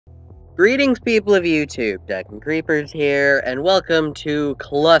Greetings, people of YouTube. Duck and Creepers here, and welcome to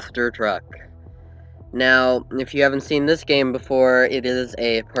Clustertruck. Now, if you haven't seen this game before, it is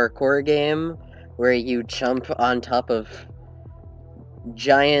a parkour game where you jump on top of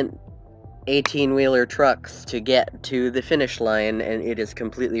giant 18-wheeler trucks to get to the finish line, and it is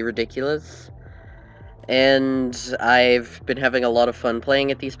completely ridiculous. And I've been having a lot of fun playing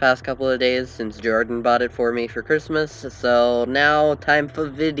it these past couple of days since Jordan bought it for me for Christmas, so now time for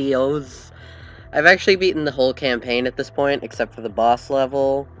videos. I've actually beaten the whole campaign at this point, except for the boss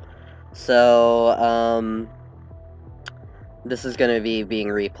level, so, this is gonna be being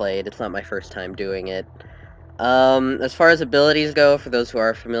replayed. It's not my first time doing it. As far as abilities go, for those who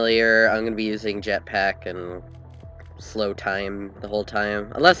are familiar, I'm gonna be using jetpack and slow time the whole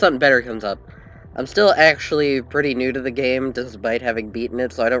time, unless something better comes up. I'm still actually pretty new to the game, despite having beaten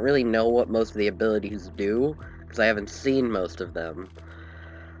it, so I don't really know what most of the abilities do, because I haven't seen most of them.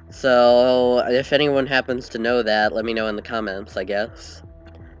 So, if anyone happens to know that, let me know in the comments, I guess.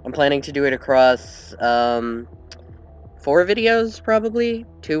 I'm planning to do it across, 4 videos, probably?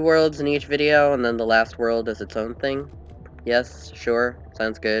 2 worlds in each video, and then the last world is its own thing. Yes, sure,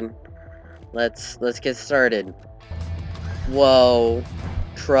 sounds good. Let's get started. Whoa.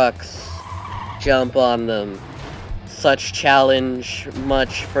 Trucks. Jump on them. Such challenge,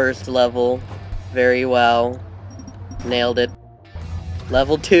 much first level. Very well. Nailed it.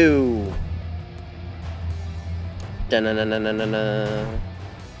 Level 2. Da-na-na-na-na-na.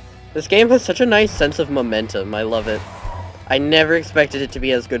 This game has such a nice sense of momentum. I love it. I never expected it to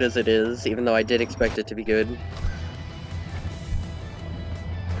be as good as it is, even though I did expect it to be good.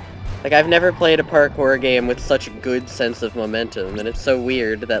 Like, I've never played a parkour game with such a good sense of momentum, and it's so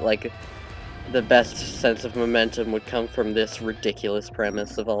weird that, like, the best sense of momentum would come from this ridiculous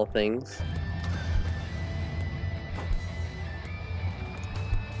premise of all things.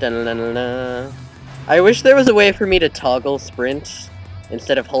 Da-na-na-na-na. I wish there was a way for me to toggle sprint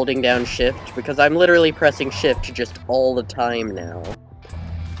instead of holding down shift, because I'm literally pressing shift just all the time now.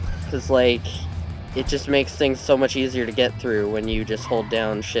 Because, like, it just makes things so much easier to get through when you just hold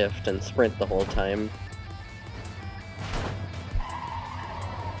down shift and sprint the whole time.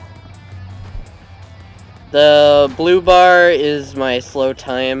 The blue bar is my slow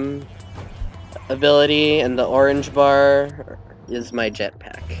time ability, and the orange bar is my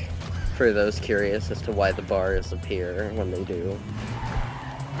jetpack, for those curious as to why the bars appear when they do.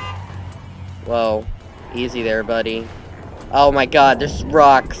 Whoa. Easy there, buddy. Oh my god, there's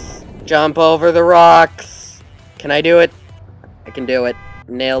rocks. Jump over the rocks! Can I do it? I can do it.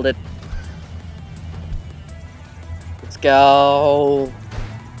 Nailed it. Let's go.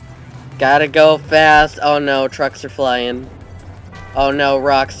 Gotta go fast. Oh no, trucks are flying. Oh no,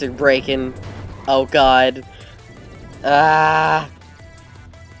 rocks are breaking. Oh god. Ah.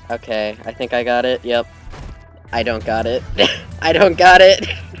 Okay, I think I got it. Yep. I don't got it. I don't got it.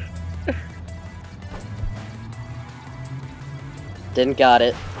 Didn't got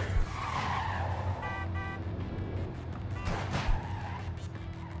it.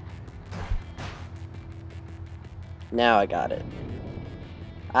 Now I got it.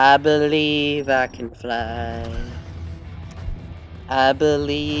 I believe I can fly. I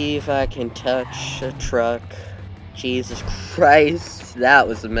believe I can touch a truck. Jesus Christ, that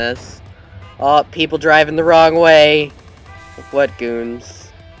was a mess. Oh, people driving the wrong way. What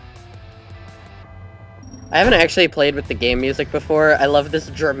goons. I haven't actually played with the game music before. I love this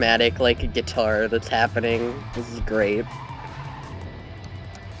dramatic, like, guitar that's happening. This is great.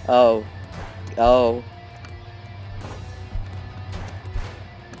 Oh. Oh.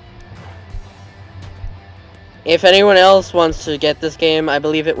 If anyone else wants to get this game, I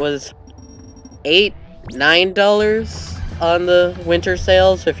believe it was $9 on the winter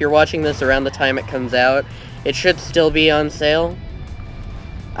sale, so if you're watching this around the time it comes out, it should still be on sale.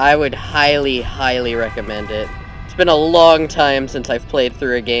 I would highly, highly recommend it. It's been a long time since I've played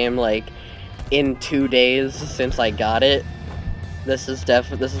through a game, like, in 2 days since I got it. This is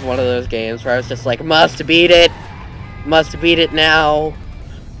one of those games where I was just like, must beat it! Must beat it now!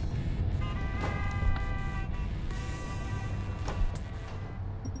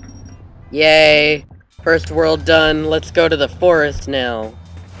 Yay! First world done. Let's go to the forest now.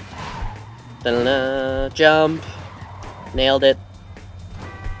 Da-da-da, jump. Nailed it.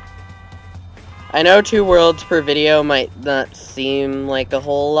 I know 2 worlds per video might not seem like a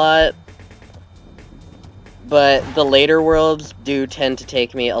whole lot, but the later worlds do tend to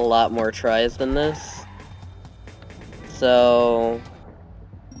take me a lot more tries than this. So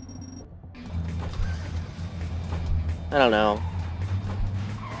I don't know.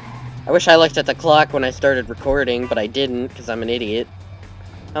 I wish I looked at the clock when I started recording, but I didn't, because I'm an idiot.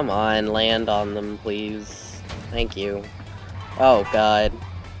 Come on, land on them, please. Thank you. Oh, God.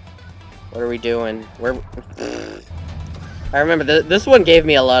 What are we doing? I remember this one gave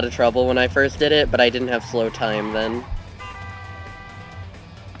me a lot of trouble when I first did it, but I didn't have slow time then.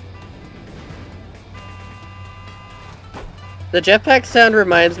 The jetpack sound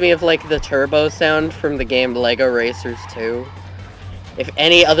reminds me of, like, the turbo sound from the game Lego Racers 2. If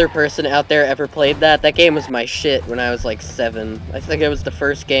any other person out there ever played that, that game was my shit when I was, like, 7. I think it was the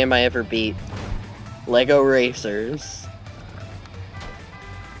first game I ever beat. Lego Racers.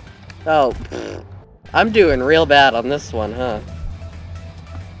 Oh, I'm doing real bad on this one, huh?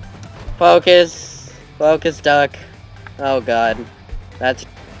 Focus! Focus, duck. Oh, God. That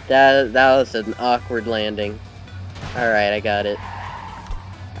was an awkward landing. Alright, I got it.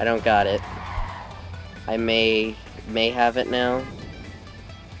 I don't got it. I may have it now.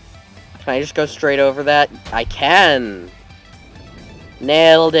 Can I just go straight over that? I can!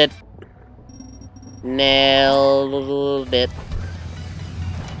 Nailed it. Nailed it.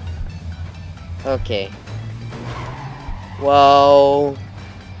 Okay. Whoa.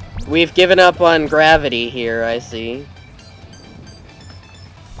 We've given up on gravity here, I see.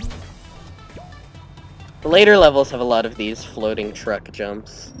 The later levels have a lot of these floating truck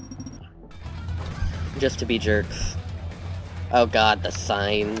jumps. Just to be jerks. Oh god, the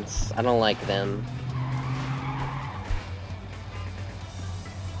signs. I don't like them.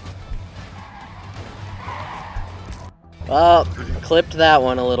 Oh, clipped that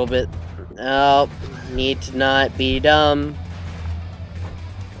one a little bit. Oh, need to not be dumb.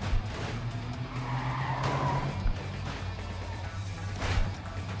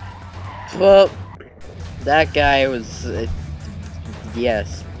 Well, that guy was...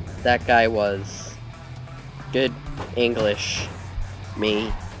 yes, that guy was. Good English.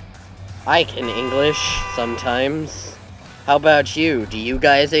 Me. I can English, sometimes. How about you? Do you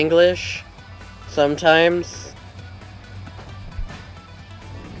guys English? Sometimes?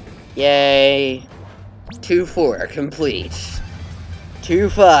 Yay. 2-4 complete.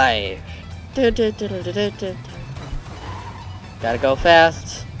 2-5. Gotta go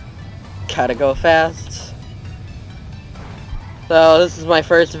fast. Gotta go fast. So, this is my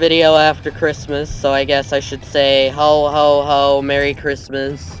first video after Christmas, so I guess I should say ho ho ho, Merry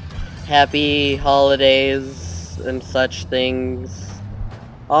Christmas, Happy Holidays, and such things.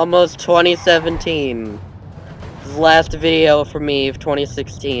 Almost 2017. This is the last video for me of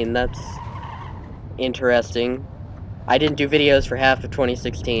 2016, that's interesting. I didn't do videos for half of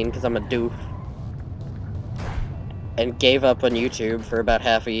 2016, because I'm a doof. And gave up on YouTube for about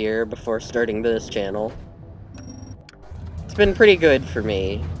half a year before starting this channel. It's been pretty good for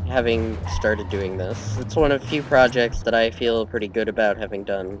me, having started doing this. It's one of the few projects that I feel pretty good about having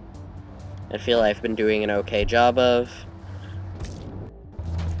done. I feel I've been doing an okay job of.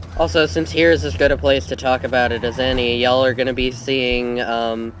 Also, since here's as good a place to talk about it as any, y'all are gonna be seeing,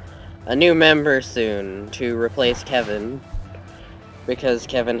 a new member soon to replace Kevin. Because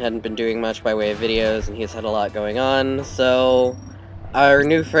Kevin hadn't been doing much by way of videos, and he's had a lot going on, so... our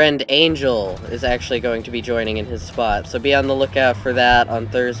new friend Angel is actually going to be joining in his spot, so be on the lookout for that on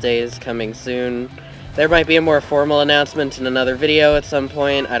Thursdays coming soon. There might be a more formal announcement in another video at some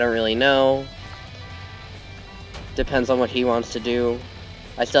point, I don't really know. Depends on what he wants to do.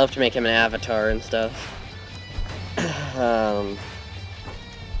 I still have to make him an avatar and stuff.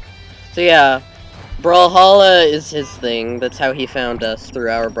 So yeah, Brawlhalla is his thing, that's how he found us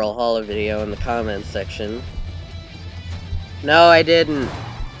through our Brawlhalla video in the comments section. No, I didn't.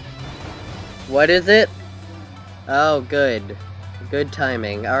 What is it? Oh, good. Good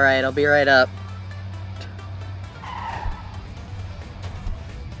timing. Alright, I'll be right up.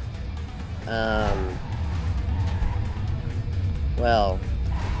 Well.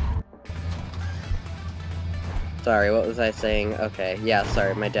 Sorry, what was I saying? Okay, yeah,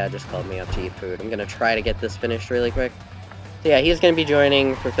 sorry, my dad just called me up to eat food. I'm gonna try to get this finished really quick. So yeah, he's gonna be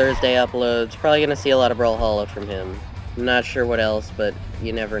joining for Thursday uploads. Probably gonna see a lot of Brawlhalla from him. I'm not sure what else, but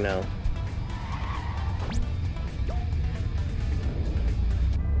you never know.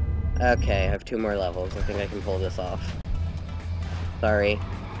 Okay, I have 2 more levels. I think I can pull this off. Sorry.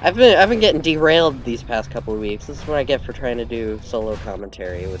 I've been getting derailed these past couple of weeks. This is what I get for trying to do solo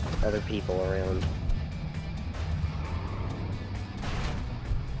commentary with other people around.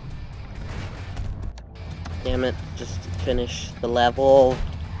 Damn it, just finish the level.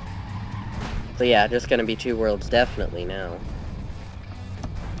 So yeah, just gonna be 2 worlds definitely now.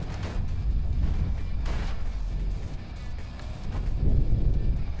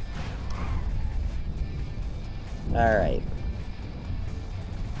 Alright.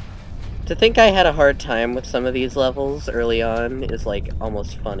 To think I had a hard time with some of these levels early on is, like,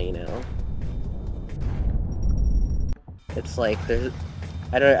 almost funny now. It's like,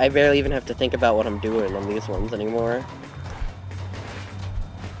 I barely even have to think about what I'm doing on these ones anymore.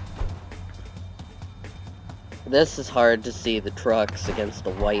 This is hard to see the trucks against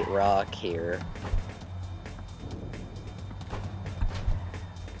the white rock here.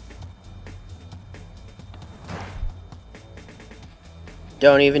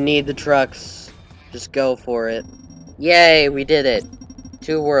 Don't even need the trucks. Just go for it. Yay, we did it.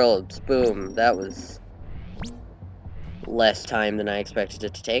 2 worlds. Boom. That was less time than I expected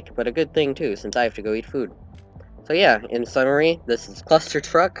it to take, but a good thing too, since I have to go eat food. So yeah, in summary, this is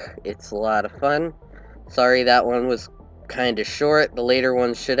Clustertruck. It's a lot of fun. Sorry that one was kinda short. The later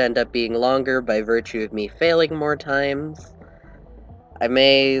ones should end up being longer by virtue of me failing more times. I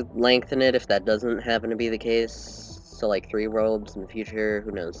may lengthen it if that doesn't happen to be the case. So like 3 worlds in the future,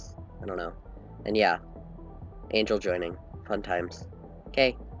 who knows? I don't know. And yeah, Angel joining. Fun times.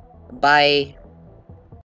 Okay, bye!